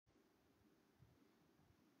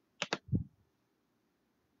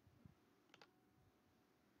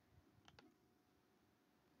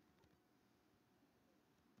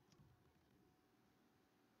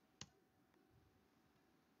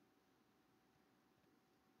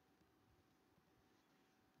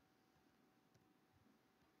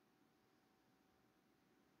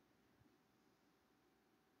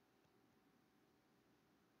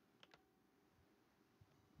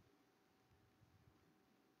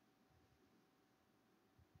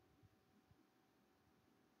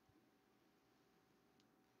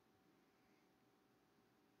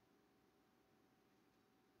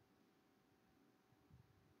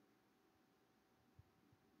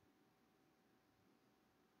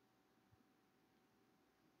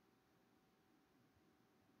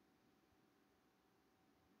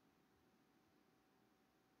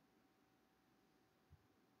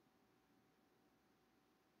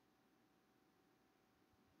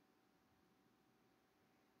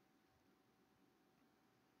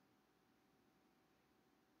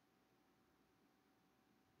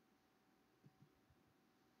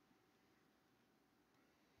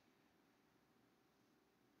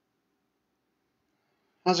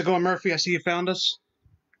How's it going, Murphy? I see you found us.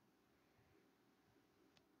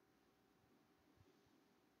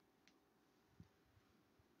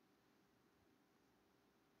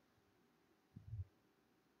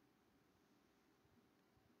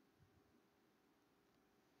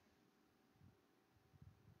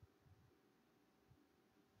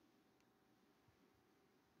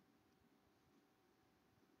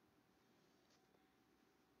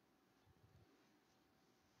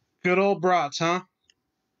 Good old brats, huh?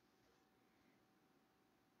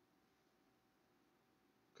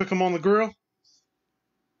 Cook them on the grill.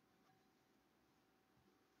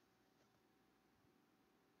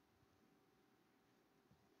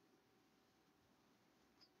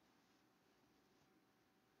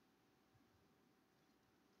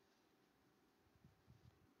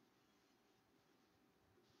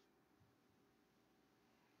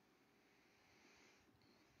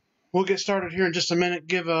 We'll get started here in just a minute.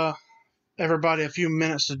 Give everybody a few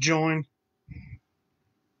minutes to join.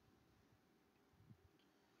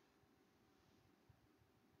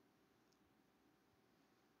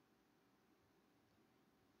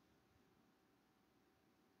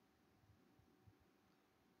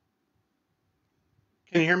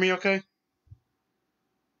 Can you hear me okay?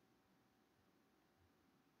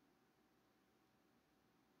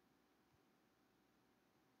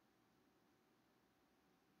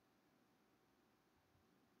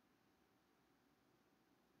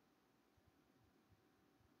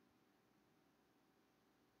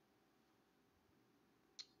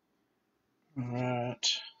 All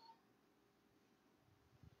right.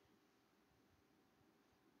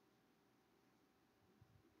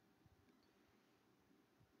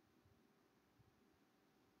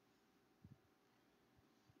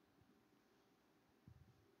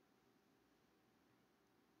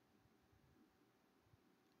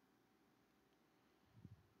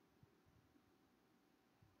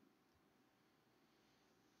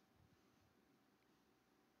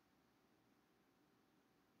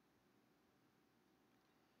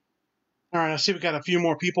 All right. I see we got a few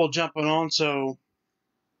more people jumping on, so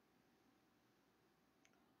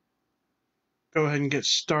go ahead and get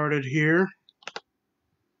started here.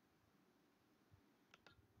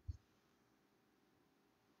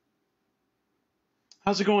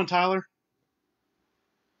 How's it going, Tyler?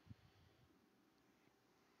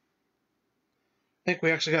 I think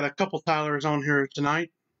we actually got a couple Tylers on here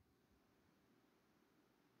tonight.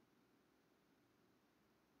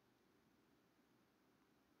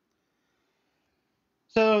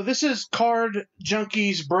 So this is Card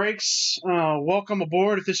Junkies Breaks. Welcome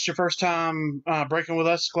aboard. If this is your first time breaking with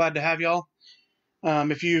us, glad to have y'all.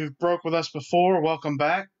 If you've broke with us before, welcome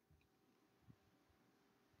back.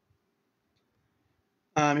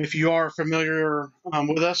 If you are familiar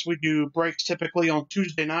with us, we do breaks typically on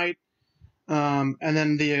Tuesday night, and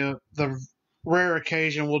then the rare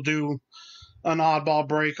occasion we'll do an oddball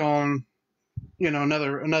break on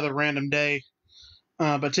another random day.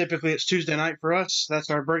 But typically it's Tuesday night for us. That's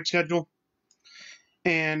our break schedule.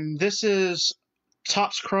 And this is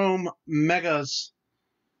Topps Chrome Megas.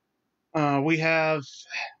 We've had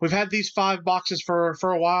these 5 boxes for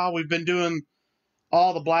a while. We've been doing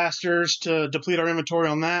all the blasters to deplete our inventory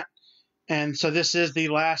on that. And so this is the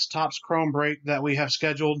last Topps Chrome break that we have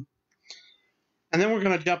scheduled. And then we're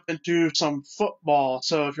going to jump into some football.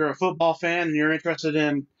 So if you're a football fan and you're interested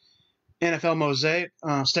in NFL Mosaic,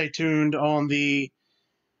 stay tuned on the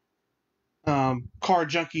Card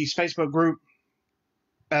Junkies Facebook group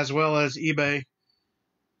as well as eBay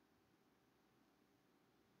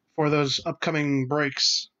for those upcoming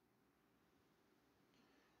breaks.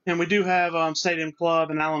 And we do have Stadium Club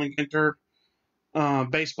and Allen and Ginter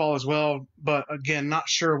baseball as well. But again, not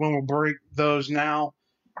sure when we'll break those now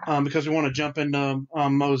because we want to jump into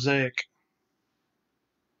Mosaic.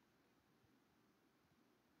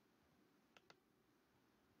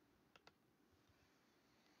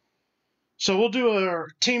 So we'll do a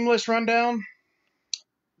team list rundown.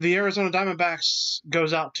 The Arizona Diamondbacks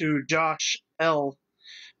goes out to Josh L.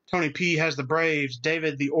 Tony P has the Braves.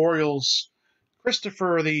 David, the Orioles.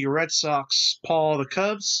 Christopher, the Red Sox. Paul, the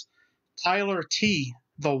Cubs. Tyler T,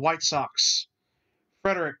 the White Sox.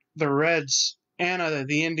 Frederick, the Reds. Anna,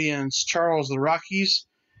 the Indians. Charles, the Rockies.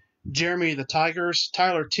 Jeremy, the Tigers.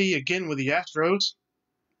 Tyler T again with the Astros.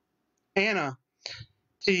 Anna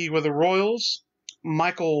T with the Royals.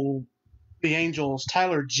 Michael, the Angels.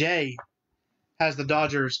 Tyler J has the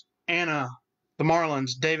Dodgers. Anna, the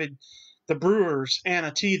Marlins. David, the Brewers. Anna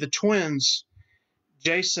T, the Twins.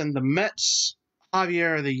 Jason, the Mets.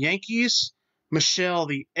 Javier, the Yankees. Michelle,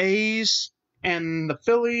 the A's. And the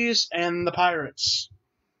Phillies and the Pirates.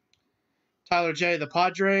 Tyler J, the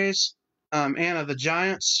Padres. Anna the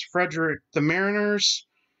Giants, Frederick the Mariners,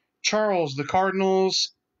 Charles the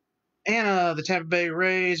Cardinals, Anna the Tampa Bay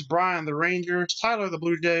Rays, Brian the Rangers, Tyler the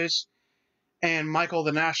Blue Jays, and Michael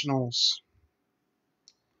the Nationals.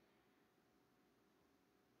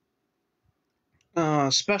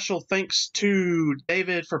 Special thanks to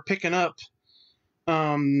David for picking up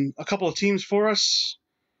a couple of teams for us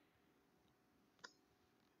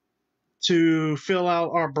to fill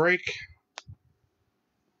out our break.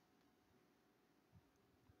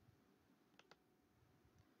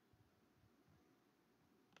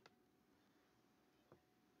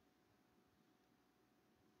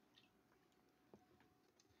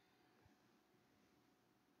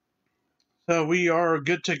 So we are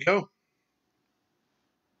good to go.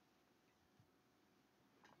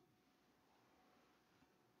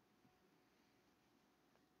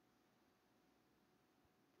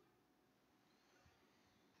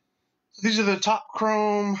 These are the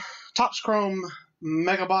Topps Chrome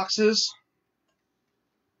Mega Boxes.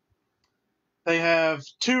 They have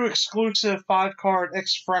 2 exclusive 5-card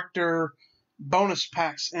X-Fractor bonus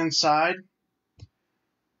packs inside.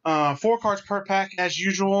 4 cards per pack as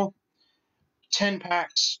usual. 10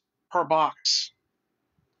 packs per box.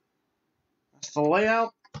 That's the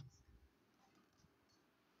layout.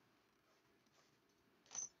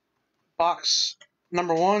 Box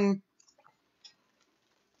number 1.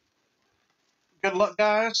 Good luck,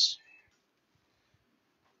 guys.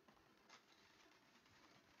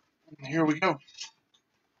 And here we go.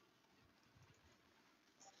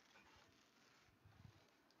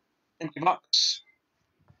 Empty box.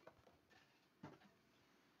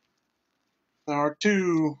 There are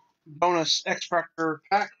 2 bonus X-Fractor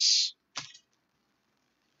packs.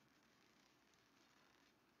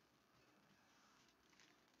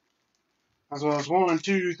 As well as 1,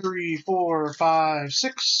 2, 3, 4, 5,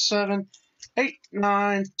 6, 7, 8,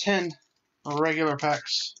 9, 10 regular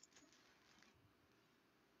packs.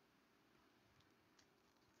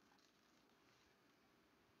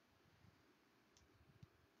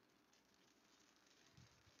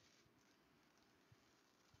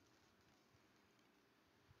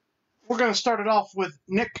 We're going to start it off with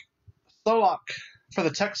Nick Solak for the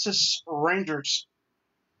Texas Rangers.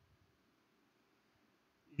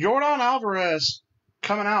 Yordan Alvarez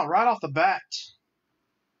coming out right off the bat.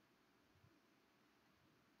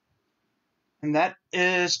 And that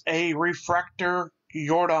is a refractor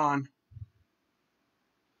Yordan.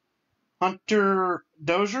 Hunter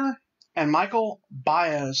Dozier and Michael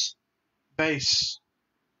Baez base.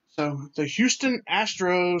 So the Houston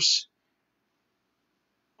Astros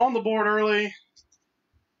on the board early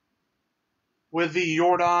with the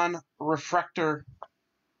Yordan refractor.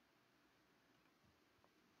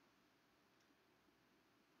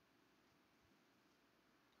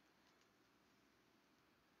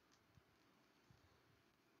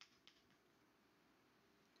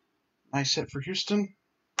 Nice hit for Houston.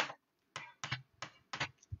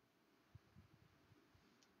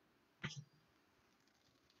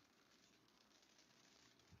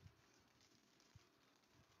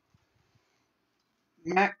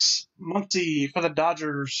 Max Muncy for the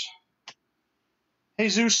Dodgers.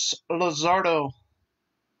 Jesus Luzardo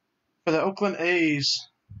for the Oakland A's.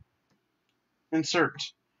 Insert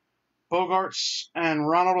Bogarts and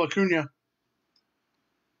Ronald Acuna.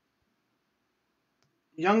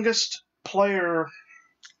 Youngest player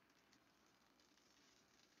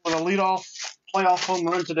with a leadoff playoff home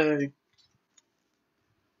run today.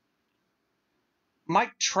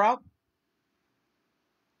 Mike Trout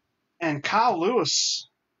and Kyle Lewis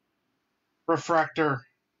refractor.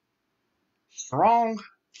 Strong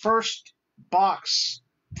first box.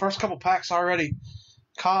 First couple packs already.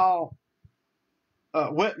 Kyle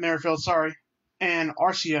Whit Merrifield, and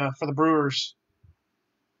Arcia for the Brewers.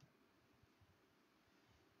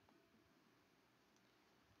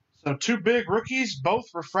 So 2 big rookies, both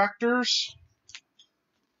refractors.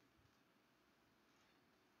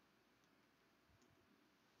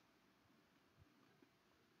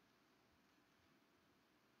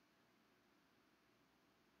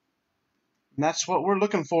 And that's what we're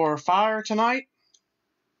looking for. Fire tonight.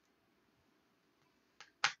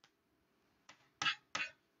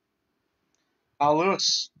 Kyle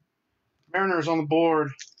Lewis. Mariners on the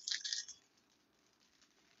board.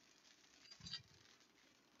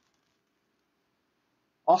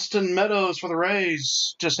 Austin Meadows for the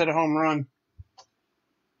Rays. Just hit a home run.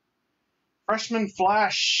 Freshman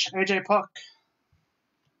Flash, AJ Puck.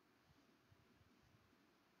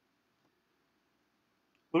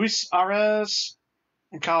 Luis Arez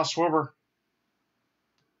and Kyle Schwarber.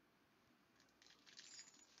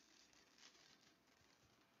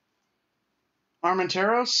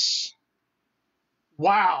 Armenteros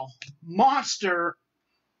Wow. Monster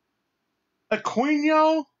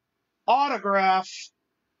Aquino autograph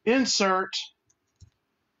insert.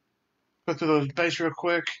 Go through those base real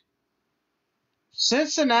quick.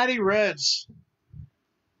 Cincinnati Reds.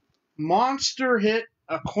 Monster hit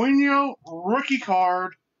Aquino rookie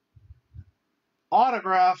card.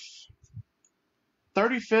 Autograph.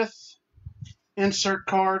 35th insert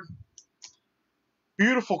card.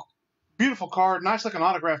 Beautiful, beautiful card. Nice looking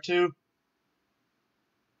autograph too.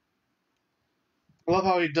 I love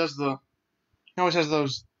how he does he always has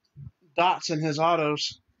those dots in his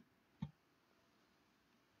autos.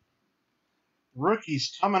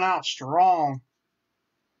 Rookies coming out strong.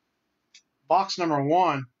 Box number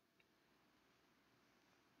 1.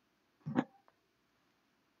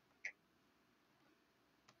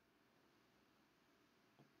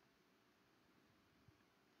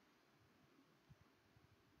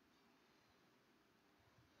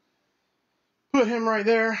 Put him right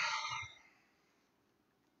there.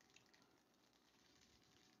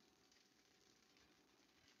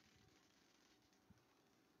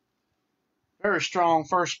 Very strong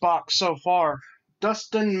first box so far.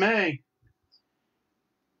 Dustin May,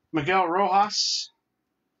 Miguel Rojas,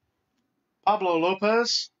 Pablo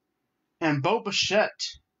Lopez, and Bo Bichette.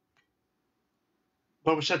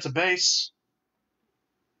 Bo Bichette's a base.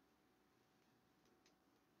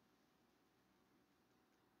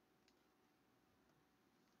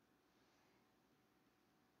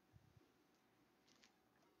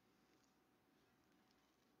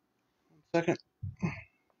 Second.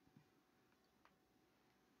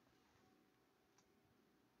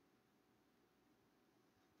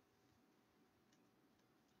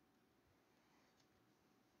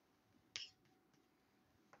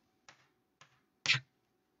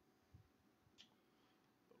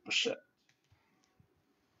 Bichette.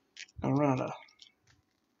 Gonna run out of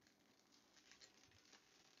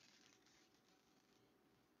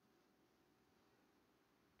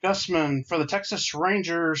Gusman for the Texas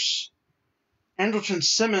Rangers. Andrelton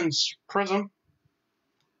Simmons, Prism.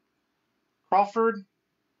 Crawford.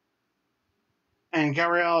 And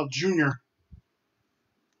Gurriel Jr.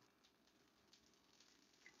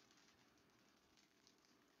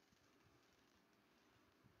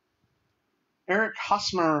 Eric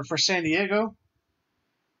Hosmer for San Diego.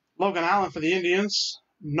 Logan Allen for the Indians.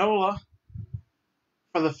 Nola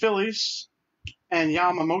for the Phillies. And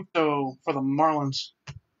Yamamoto for the Marlins.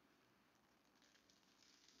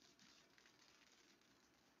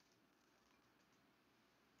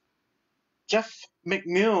 Jeff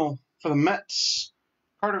McNeil for the Mets.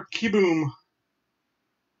 Carter Kieboom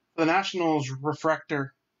for the Nationals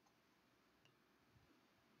refractor.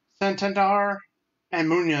 Santander and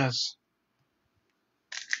Munoz.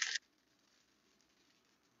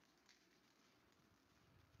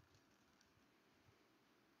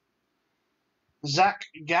 Zach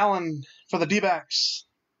Gallen for the D-backs.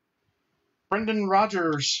 Brendan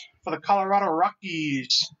Rodgers for the Colorado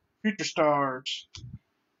Rockies. Future Stars.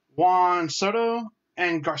 Juan Soto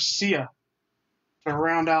and Garcia to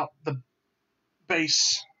round out the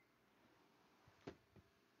base.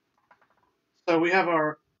 So we have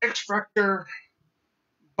our X-Fractor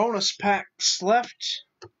bonus packs left.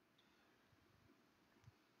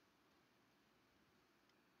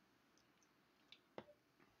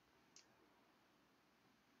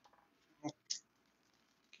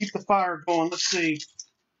 Keep the fire going. Let's see.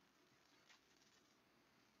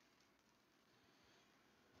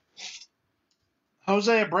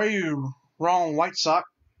 Jose Abreu, wrong White Sox.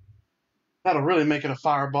 That'll really make it a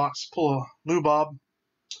firebox. Pull a Lou Bob.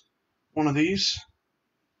 One of these.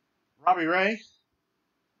 Robbie Ray.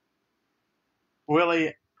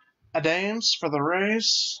 Willie Adams for the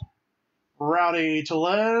Rays. Rowdy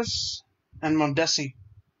Tellez. And Mondesi.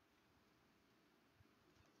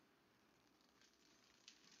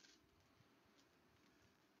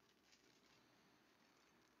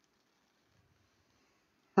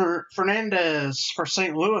 Fernandez for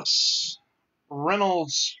St. Louis.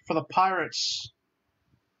 Reynolds for the Pirates.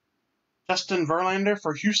 Justin Verlander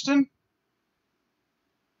for Houston.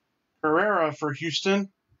 Herrera for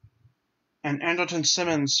Houston. And Andrelton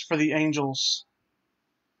Simmons for the Angels.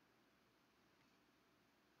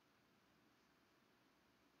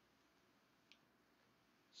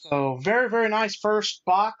 So, very, very nice first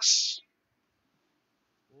box.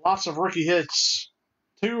 Lots of rookie hits.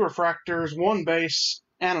 2 refractors, 1 base,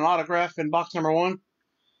 and an autograph in box number 1.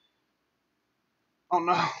 I don't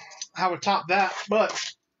know how we top that,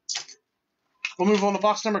 but we'll move on to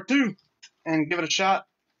box number 2 and give it a shot.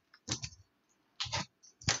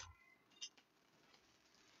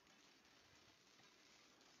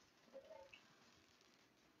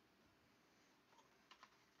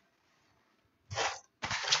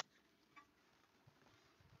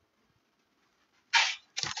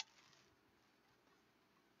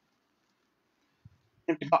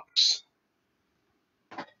 Empty box.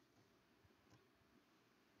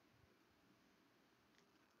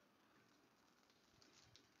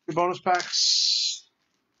 2 bonus packs.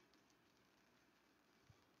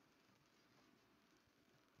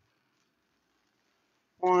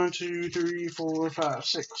 One, two, three, four, five,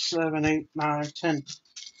 six, seven, 8, 9, 10.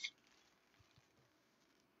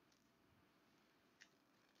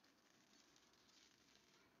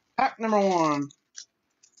 Pack number 1.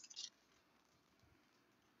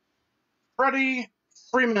 Freddie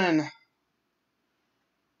Freeman,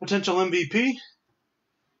 potential MVP.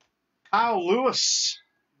 Kyle Lewis,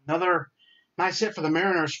 another nice hit for the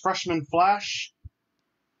Mariners. Freshman Flash.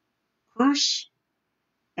 Cruz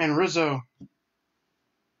and Rizzo.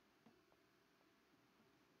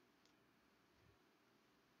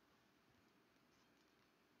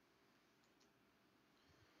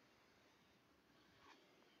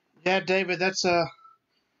 Yeah, David, that's a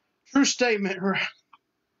true statement.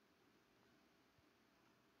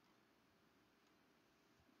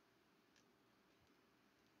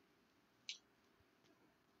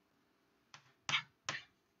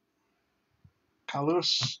 Kyle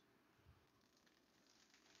Lewis.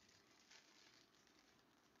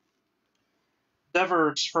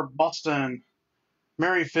 Devers for Boston.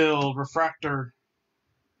 Merrifield, Refractor.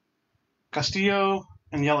 Castillo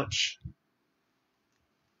and Yelich.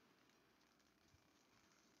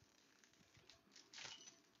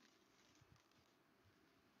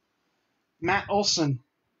 Matt Olson.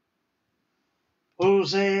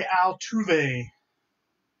 Jose Altuve.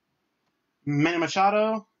 Manny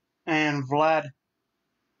Machado and Vlad.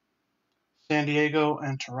 San Diego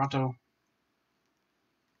and Toronto.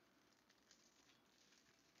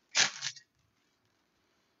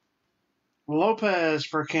 Lopez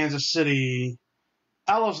for Kansas City.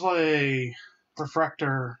 Alosley,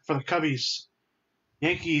 Refractor for the Cubbies.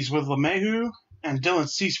 Yankees with LeMahieu and Dylan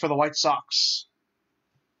Cease for the White Sox.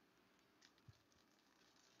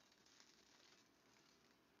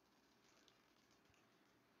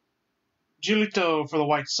 Giolito for the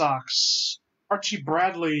White Sox. Archie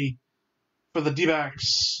Bradley for the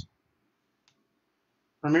D-backs.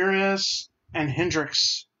 Ramirez and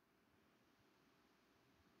Hendricks.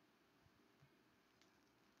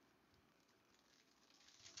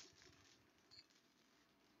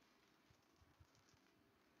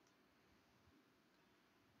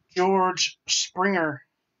 George Springer.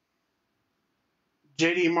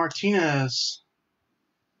 JD Martinez.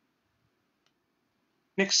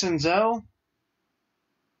 Nick Senzel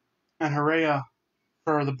and Herrera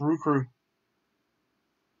for the Brew Crew.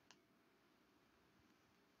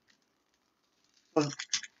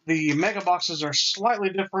 The mega boxes are slightly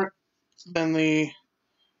different than the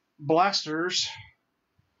blasters.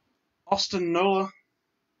 Austin Nola,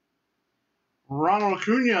 Ronald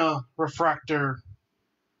Acuna Refractor.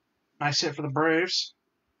 Nice hit for the Braves.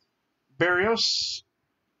 Berrios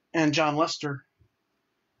and John Lester.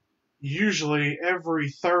 Usually every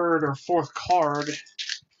third or fourth card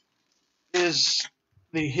is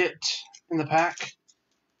the hit in the pack.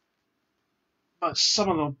 But some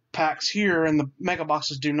of the packs here in the mega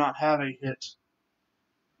boxes do not have a hit.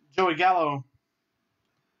 Joey Gallo.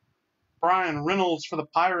 Brian Reynolds for the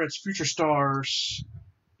Pirates, Future Stars.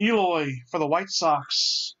 Eloy for the White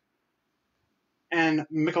Sox. And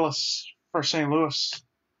Mikolas for St. Louis.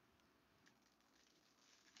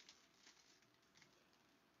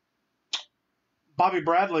 Bobby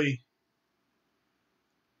Bradley.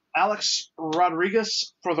 Alex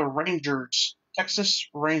Rodriguez for the Rangers. Texas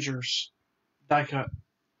Rangers. Die cut.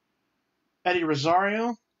 Eddie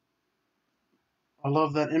Rosario. I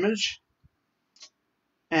love that image.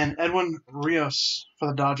 And Edwin Rios for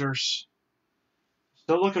the Dodgers.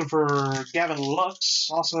 Still looking for Gavin Lux.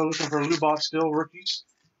 Also looking for Lou Box still, rookies.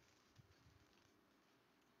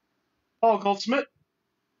 Paul Goldschmidt.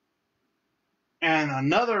 And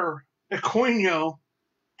another Aquino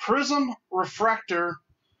Prism Refractor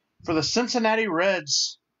for the Cincinnati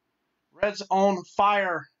Reds. Reds on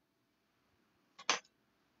fire.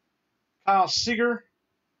 Kyle Seager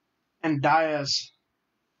and Diaz.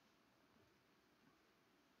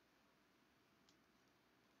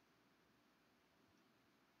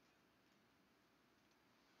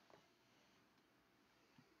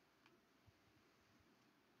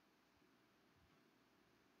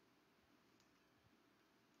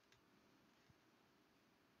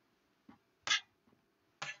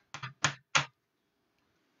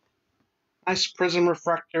 Nice Prism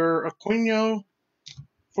Refractor Aquino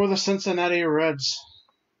for the Cincinnati Reds.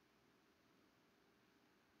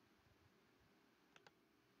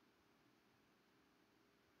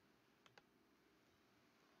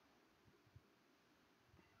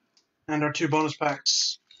 And our 2 bonus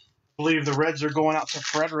packs. I believe the Reds are going out to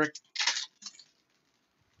Frederick.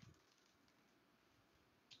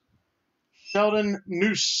 Sheldon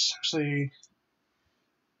Noose. Actually,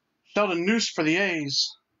 Sheldon Noose for the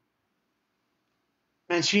A's.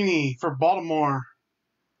 Mancini for Baltimore.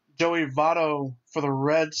 Joey Votto for the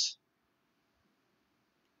Reds.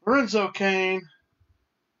 Lorenzo Cain.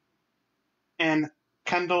 And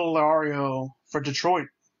Candelario for Detroit.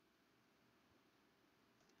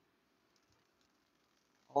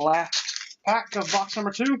 Last pack of box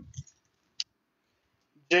number 2.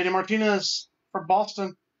 JD Martinez for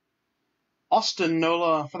Boston. Austin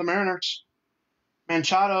Nola for the Mariners.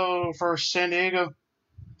 Machado for San Diego.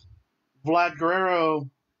 Vlad Guerrero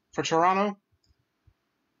for Toronto.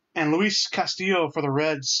 And Luis Castillo for the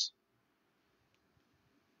Reds.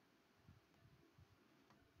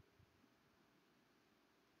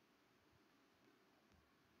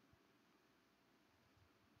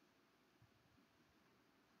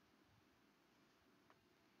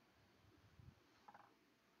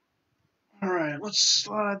 All right, let's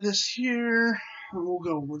slide this here, and we'll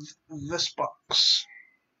go with this box.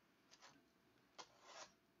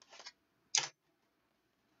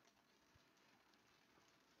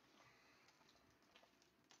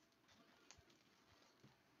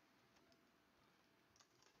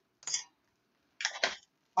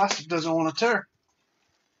 Plastic doesn't want to tear.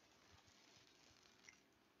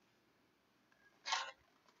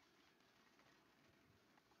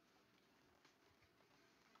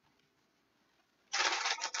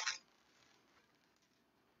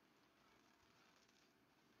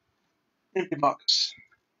 Empty box.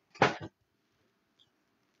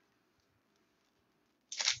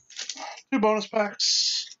 2 bonus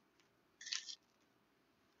packs.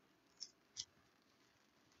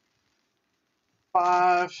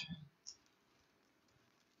 5.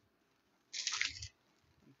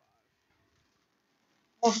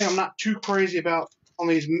 One thing I'm not too crazy about on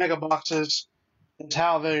these mega boxes is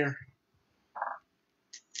how they're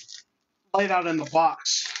laid out in the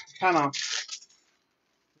box. Kind of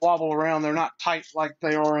wobble around. They're not tight like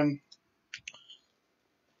they are in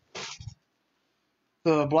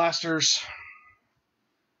the blasters.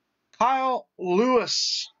 Kyle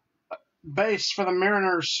Lewis, base for the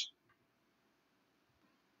Mariners.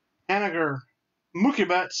 Haniger, Mookie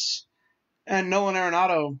Betts, and Nolan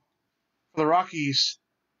Arenado for the Rockies.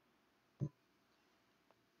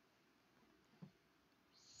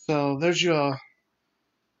 So there's your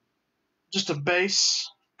just a base,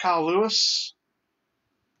 Kyle Lewis.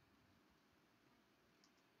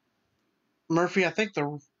 Murphy, I think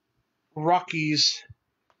the Rockies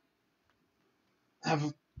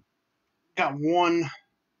have got 1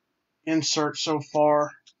 insert so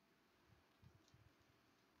far.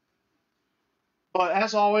 But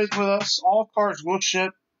as always with us, all cards will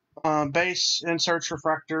ship. Base, inserts,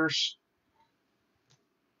 refractors.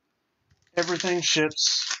 Everything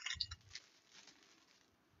ships.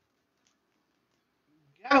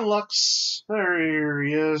 Gavin Lux, there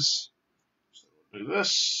he is. Do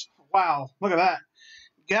this. Wow, look at that.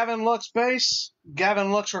 Gavin Lux base,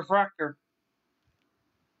 Gavin Lux refractor.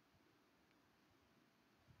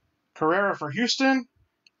 Carrera for Houston,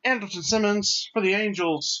 Andrelton Simmons for the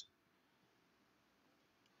Angels.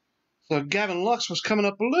 So Gavin Lux was coming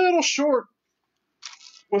up a little short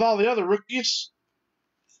with all the other rookies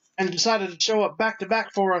and decided to show up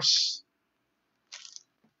back-to-back for us.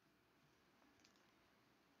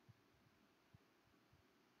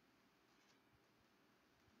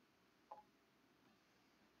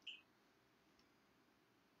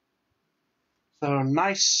 So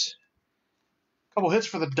nice couple hits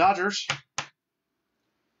for the Dodgers.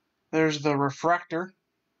 There's the refractor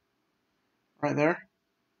right there.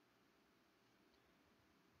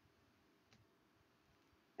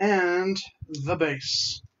 And the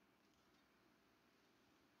base.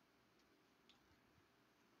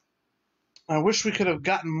 I wish we could have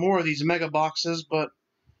gotten more of these mega boxes, but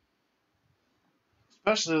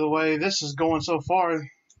especially the way this is going so far,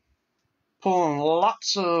 pulling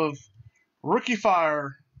lots of rookie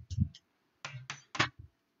fire.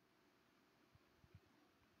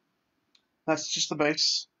 That's just the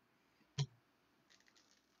base.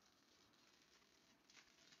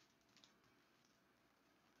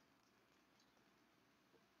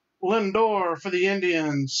 Lindor for the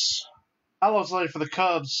Indians. Alzolay for the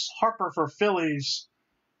Cubs. Harper for Phillies.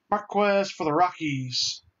 Marquez for the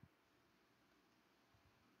Rockies.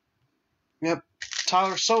 Yep.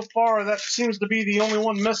 Tyler, so far, that seems to be the only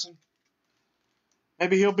one missing.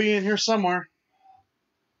 Maybe he'll be in here somewhere.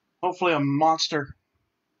 Hopefully a monster.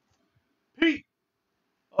 Pete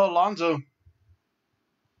Alonso.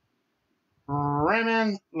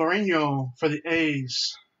 Raymond Loreno for the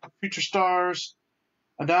A's. Future stars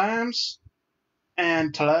Adams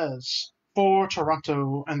and Tellez for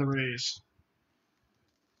Toronto and the Rays.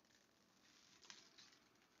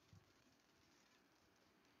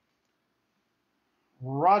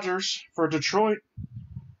 Rogers for Detroit.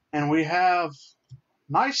 And we have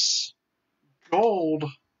nice gold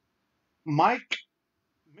Mike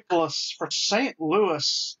Mikolas for St.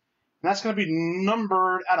 Louis. And that's going to be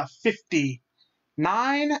numbered out of 50.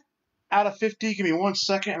 9 out of 50. Give me 1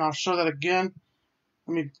 second and I'll show that again.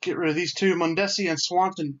 Let me get rid of these two. Mondesi and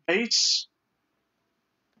Swanson base.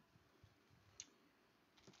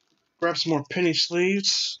 Grab some more penny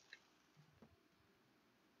sleeves.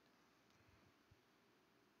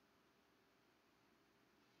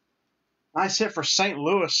 Nice hit for St.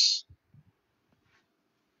 Louis.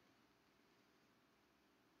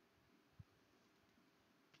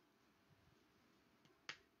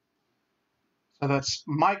 So that's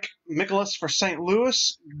Mike Mikolas for St.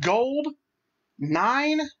 Louis. Gold,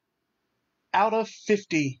 9 out of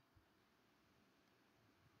 50.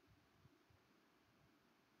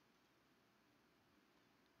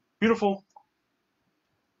 Beautiful.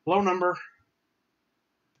 Low number.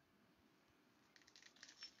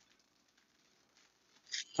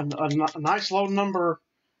 A nice low number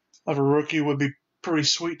of a rookie would be pretty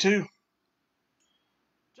sweet too.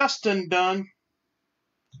 Justin Dunn.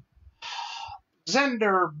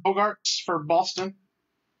 Xander Bogaerts for Boston.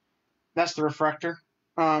 That's the refractor.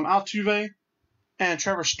 Altuve and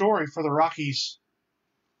Trevor Story for the Rockies.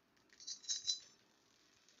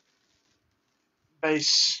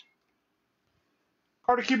 Base.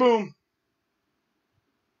 Carter Kieboom.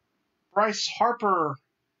 Bryce Harper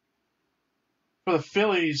for the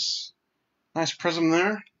Phillies. Nice prism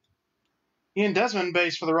there. Ian Desmond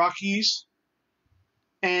base for the Rockies.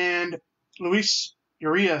 And Luis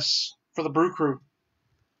Urias for the Brew Crew.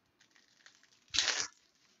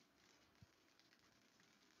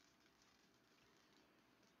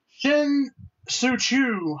 Shin Soo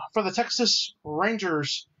Choo for the Texas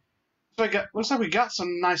Rangers. So looks like we got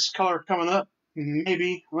some nice color coming up.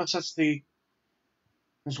 Maybe, unless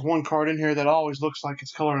there's one card in here that always looks like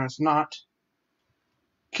it's color and it's not.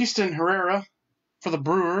 Keyston Herrera for the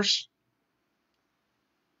Brewers.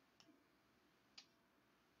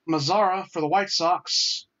 Mazzara for the White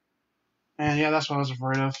Sox. And yeah, that's what I was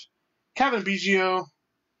afraid of. Kevin Biggio,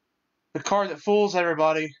 the card that fools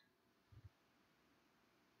everybody.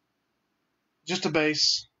 Just a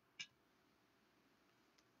base.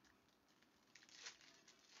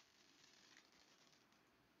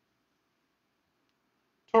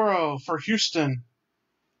 Toro for Houston.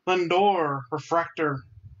 Lindor, refractor.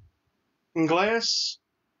 Ingles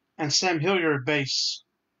and Sam Hilliard base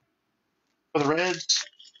for the Reds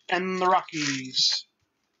and the Rockies.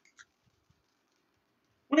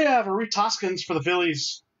 We have Rhys Hoskins for the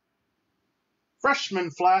Phillies.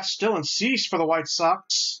 Freshman Flash Dylan Cease for the White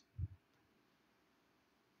Sox.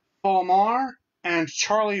 Fulmar and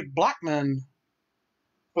Charlie Blackmon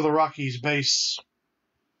for the Rockies base.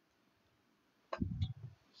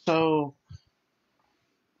 So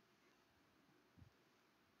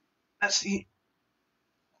that's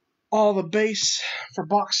all the base for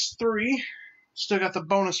box 3. Still got the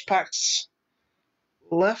bonus packs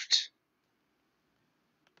left.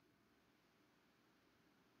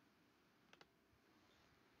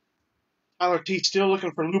 Tyler T still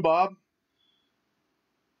looking for Lubob.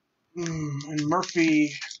 And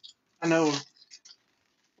Murphy, I know,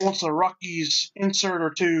 wants a Rockies insert or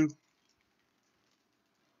two.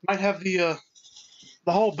 Might have the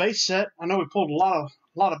whole base set. I know we pulled a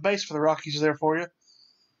lot of base for the Rockies there for you.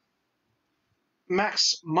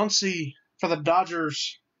 Max Muncy for the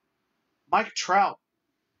Dodgers. Mike Trout.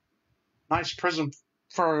 Nice prism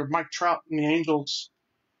for Mike Trout and the Angels.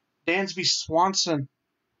 Dansby Swanson.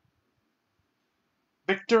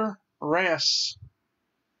 Victor Reyes.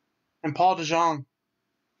 And Paul DeJong.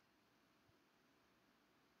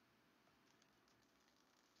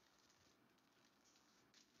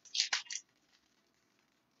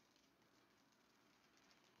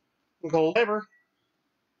 Gleyber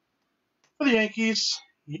for the Yankees.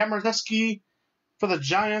 Yamarzewski for the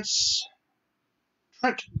Giants.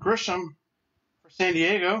 Trent Grisham for San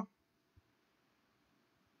Diego.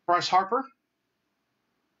 Bryce Harper.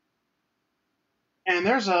 And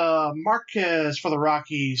there's a Marquez for the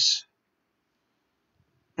Rockies.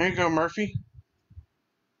 There you go, Murphy.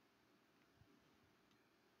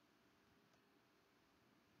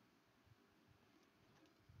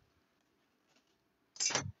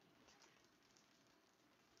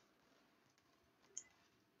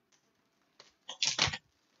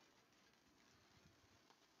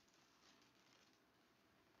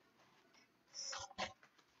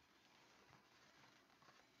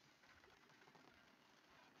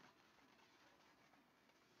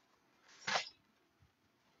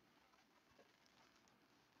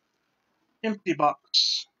 empty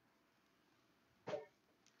box.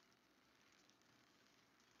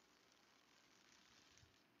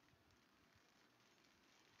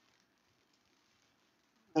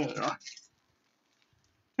 There they are.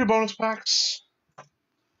 2 bonus packs.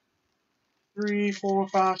 3, 4,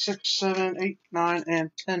 5, 6, 7, 8, 9,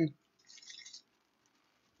 and 10.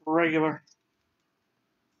 Regular.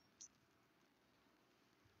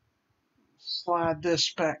 Slide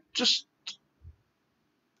this back just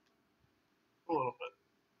a little bit.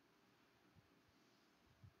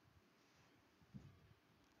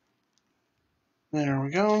 There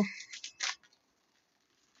we go.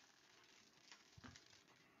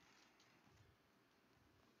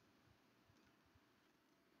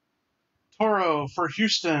 Toro for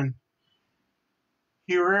Houston.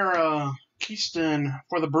 Herrera Keyston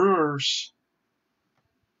for the Brewers.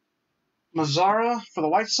 Mazzara for the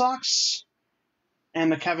White Sox. And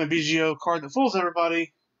the Kevin Biggio card that fools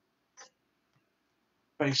everybody.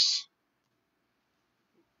 Base.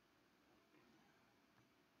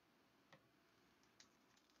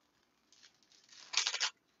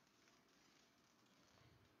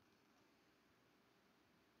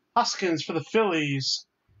 Hoskins for the Phillies.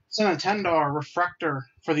 Santander Refractor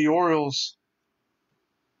for the Orioles.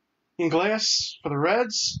 Ingles for the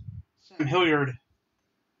Reds. Sam Hilliard.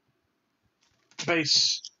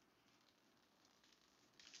 Base.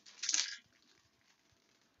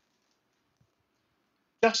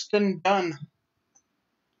 Justin Dunn.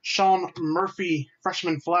 Sean Murphy,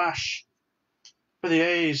 Freshman Flash for the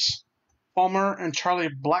A's. Palmer and Charlie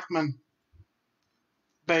Blackmon.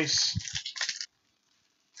 Base.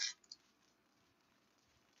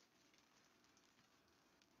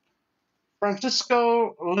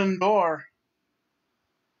 Francisco Lindor.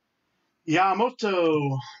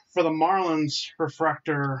 Yamamoto for the Marlins.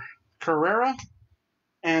 Refractor. Carrera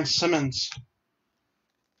and Simmons.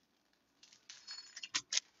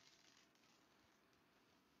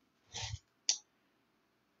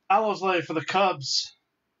 Alosley for the Cubs.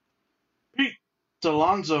 Pete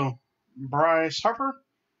Alonso, Bryce Harper,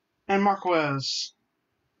 and Marquez.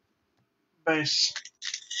 Base.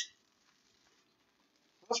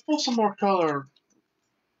 Let's pull some more color.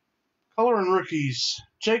 Color and rookies.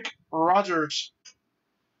 Jake Rogers.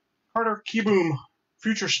 Carter Kieboom,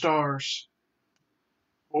 Future Stars.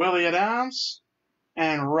 Willie Adams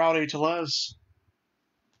and Rowdy Tellez.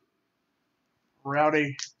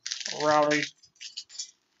 Rowdy.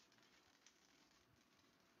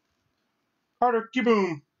 Carter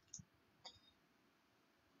Kieboom.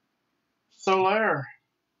 Soler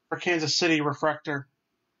for Kansas City Refractor.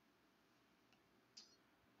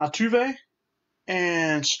 Altuve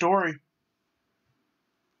and Story.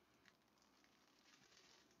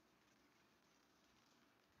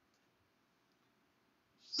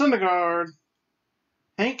 Syndergaard.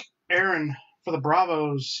 Hank Aaron for the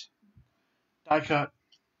Bravos. Die cut.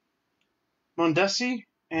 Mondesi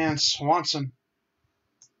and Swanson.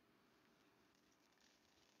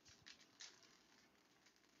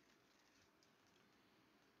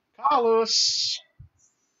 Kyle Lewis.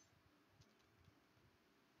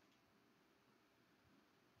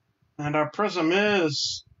 And our prism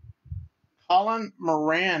is Colin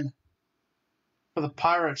Moran for the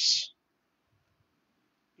Pirates.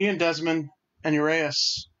 Ian Desmond and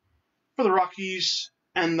Urias for the Rockies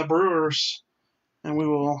and the Brewers. And we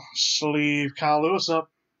will sleeve Kyle Lewis up.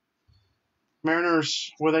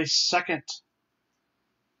 Mariners with a second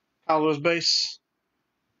Kyle Lewis base.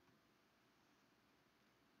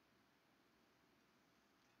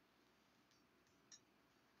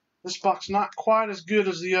 This box not quite as good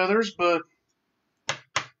as the others, but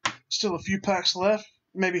still a few packs left.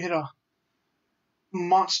 Maybe hit a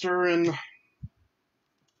monster in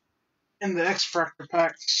the X-Fractor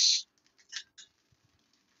packs.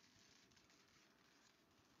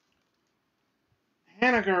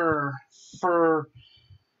 Haniger for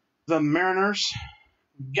the Mariners.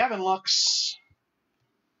 Gavin Lux.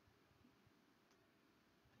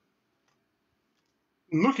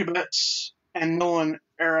 Mookie Betts and Nolan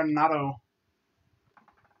Arenado.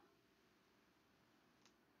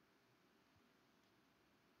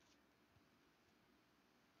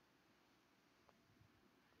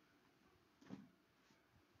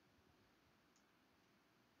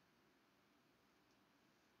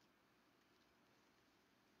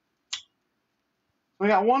 We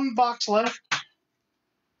got one box left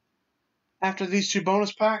after these 2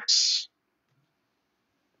 bonus packs.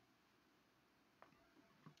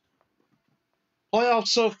 Playoffs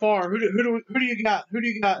so far. Who do you got? Who do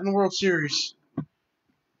you got in the World Series?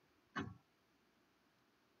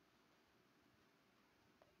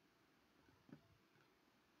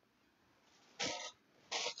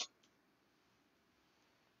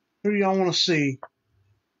 Who do y'all want to see?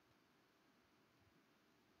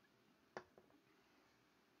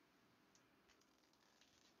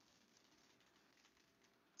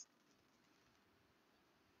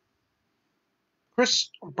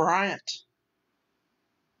 Chris Bryant,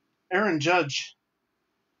 Aaron Judge,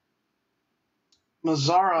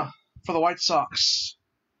 Mazara for the White Sox,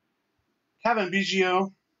 Kevin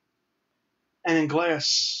Biggio, and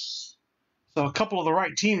Ingles. So a couple of the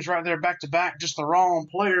right teams right there back to back, just the wrong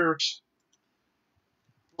players.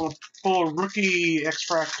 Full rookie X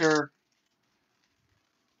Factor.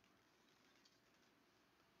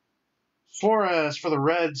 Flores for the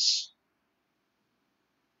Reds.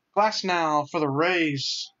 Glasnow for the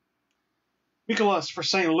Rays. Nicholas for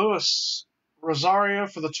St. Louis. Rosario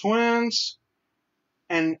for the Twins.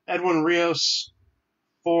 And Edwin Rios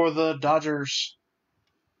for the Dodgers.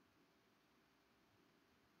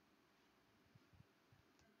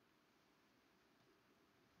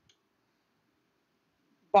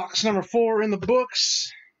 Box number 4 in the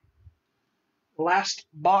books. Last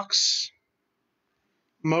box.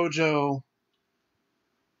 Mojo.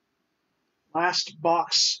 Last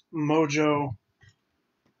box. Mojo.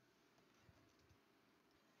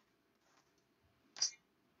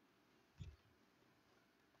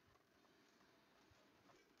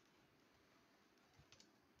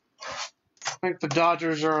 I think the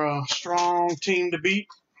Dodgers are a strong team to beat.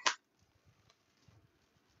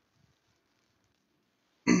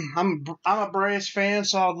 I'm a Braves fan,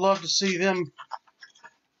 so I'd love to see them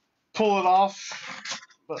pull it off.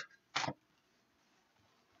 But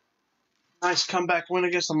nice comeback win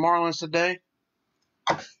against the Marlins today.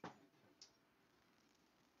 2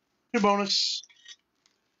 bonus.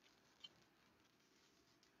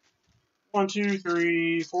 1, 2,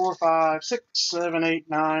 3, 4, 5, 6, 7, 8,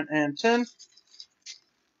 9, and 10.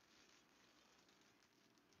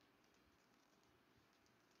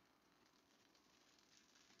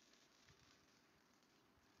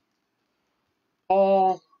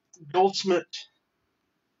 Paul Goldschmidt.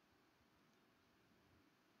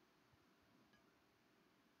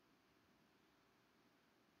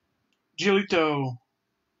 Giolito.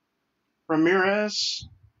 Ramirez.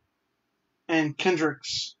 And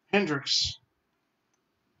Hendricks.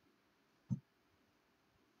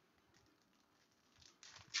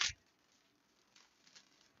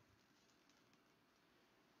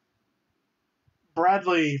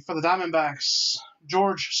 Bradley for the Diamondbacks.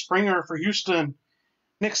 George Springer for Houston.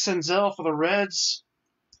 Nick Senzel for the Reds.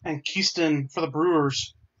 And Keaston for the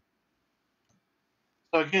Brewers.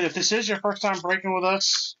 So again, if this is your first time breaking with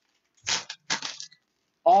us,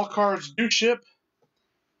 all cards do ship,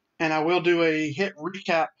 and I will do a hit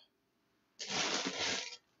recap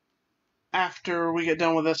after we get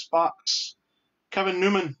done with this box. Kevin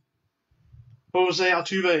Newman, Jose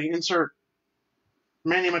Altuve, insert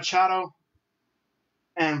Manny Machado,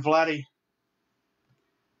 and Vladdy,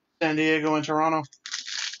 San Diego and Toronto.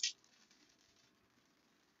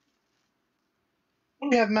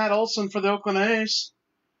 We have Matt Olson for the Oakland A's,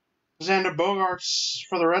 Xander Bogaerts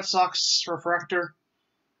for the Red Sox, refractor,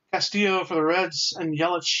 Castillo for the Reds, and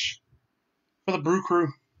Yelich for the Brew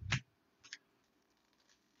Crew.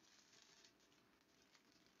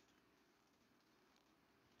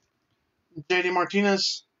 JD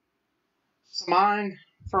Martinez, Samine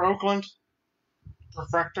for Oakland,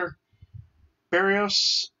 refractor,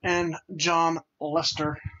 Berrios, and John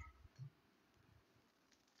Lester.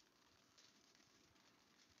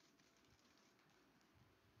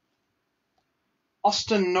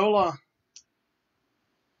 Austin Nola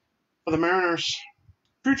for the Mariners.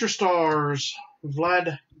 Future Stars,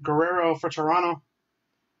 Vlad Guerrero for Toronto.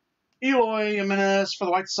 Eloy Jimenez for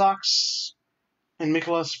the White Sox. And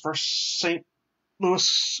Nicholas for St.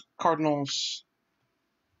 Louis Cardinals.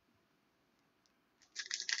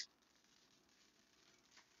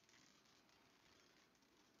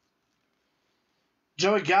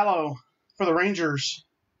 Joey Gallo for the Rangers.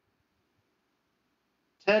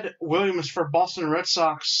 Ted Williams for Boston Red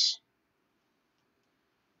Sox.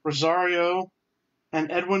 Rosario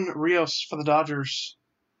and Edwin Rios for the Dodgers.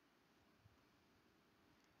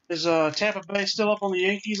 Is Tampa Bay still up on the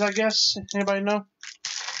Yankees, I guess? Anybody know?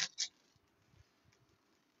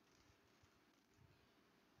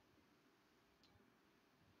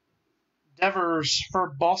 Devers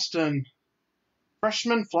for Boston.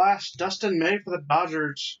 Freshman Flash Dustin May for the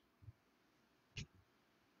Dodgers.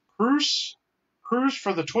 Cruz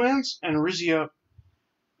for the Twins, and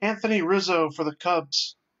Anthony Rizzo for the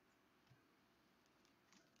Cubs.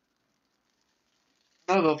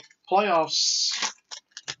 Now the playoffs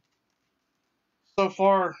so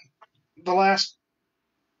far, the last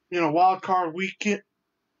wild card week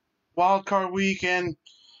and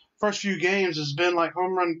first few games has been like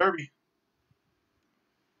home run derby.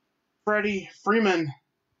 Freddie Freeman.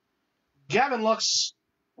 Gavin Lux,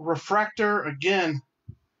 refractor again.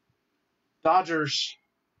 Dodgers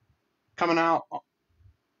coming out.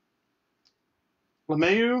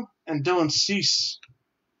 LeMahieu and Dylan Cease.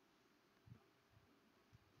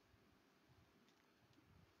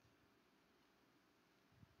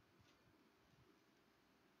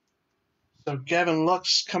 So Gavin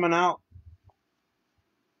Lux coming out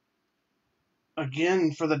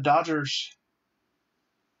again for the Dodgers.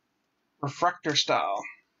 Refractor style.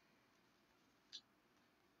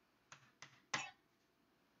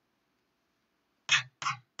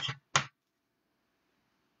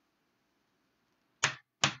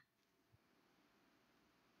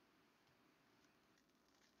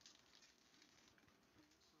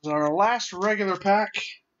 This is our last regular pack.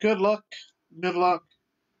 Good luck. Good luck.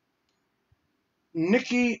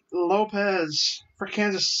 Nicky Lopez for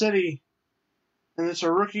Kansas City. And it's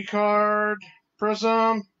a rookie card.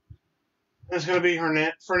 Prism. It's going to be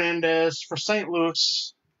Fernandez for St.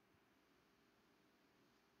 Louis.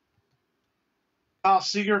 Kyle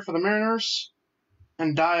Seager for the Mariners.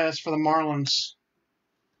 And Diaz for the Marlins.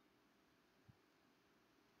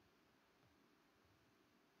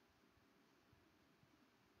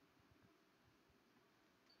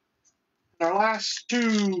 Our last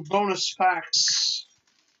two bonus packs.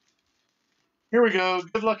 Here we go.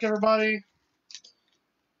 Good luck, everybody.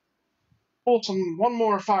 Pull one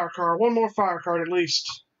more fire card at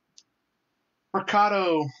least.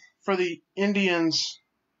 Mercado for the Indians.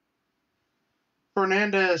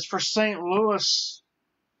 Fernandez for St. Louis.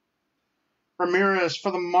 Ramirez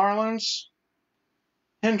for the Marlins.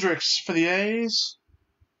 Hendricks for the A's.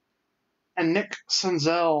 And Nick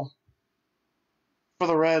Senzel for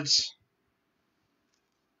the Reds.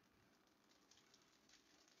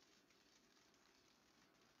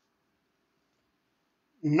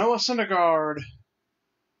 Noah Syndergaard.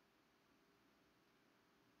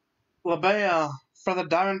 LaBea for the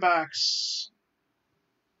Diamondbacks.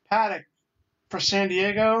 Paddock for San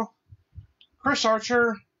Diego. Chris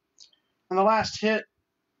Archer. And the last hit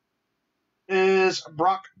is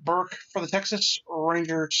Brock Burke for the Texas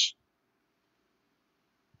Rangers.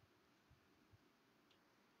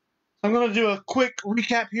 I'm going to do a quick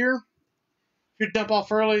recap here. If you dump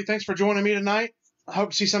off early, thanks for joining me tonight. I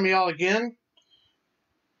hope to see some of y'all again.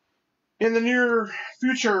 In the near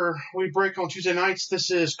future, we break on Tuesday nights.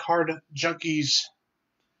 This is Card Junkies.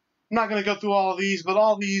 I'm not going to go through all of these, but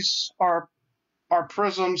all these are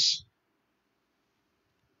prisms.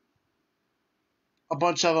 A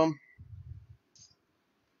bunch of them.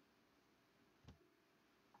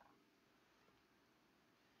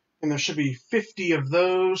 And there should be 50 of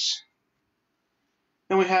those.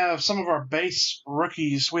 Then we have some of our base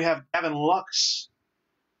rookies. We have Gavin Lux,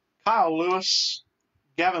 Kyle Lewis,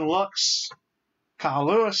 Gavin Lux, Kyle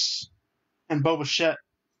Lewis, and Bo Bichette.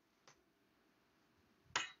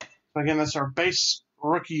 So again, that's our base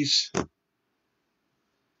rookies.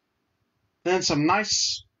 Then some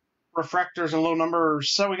nice refractors and low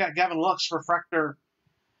numbers. So we got Gavin Lux refractor.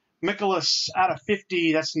 Mikolas out of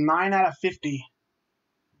 50. That's 9 out of 50.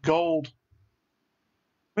 Gold.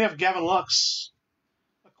 We have Gavin Lux.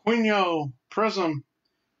 Aquino Prism.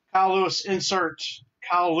 Kyle Lewis insert.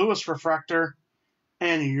 Kyle Lewis refractor.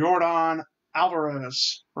 And Yordan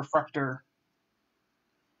Alvarez refractor.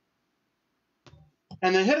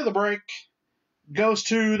 And the hit of the break goes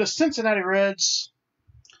to the Cincinnati Reds.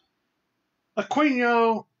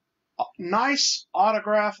 Aquino, nice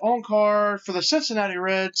autograph on card for the Cincinnati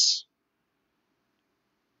Reds.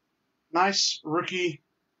 Nice rookie.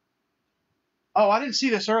 Oh, I didn't see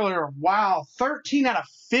this earlier. Wow, 13 out of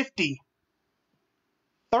 50.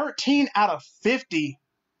 13 out of 50.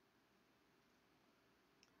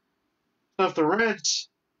 So if the Reds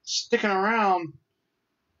sticking around,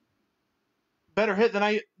 better hit than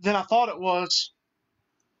I thought it was.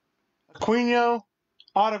 Aquino,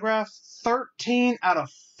 autograph, 13 out of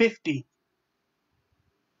 50.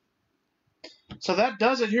 So that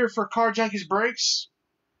does it here for Card Junkies Breaks.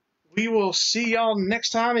 We will see y'all next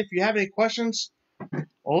time. If you have any questions,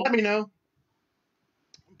 let me know.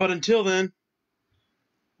 But until then,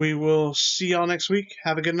 we will see y'all next week.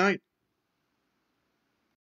 Have a good night.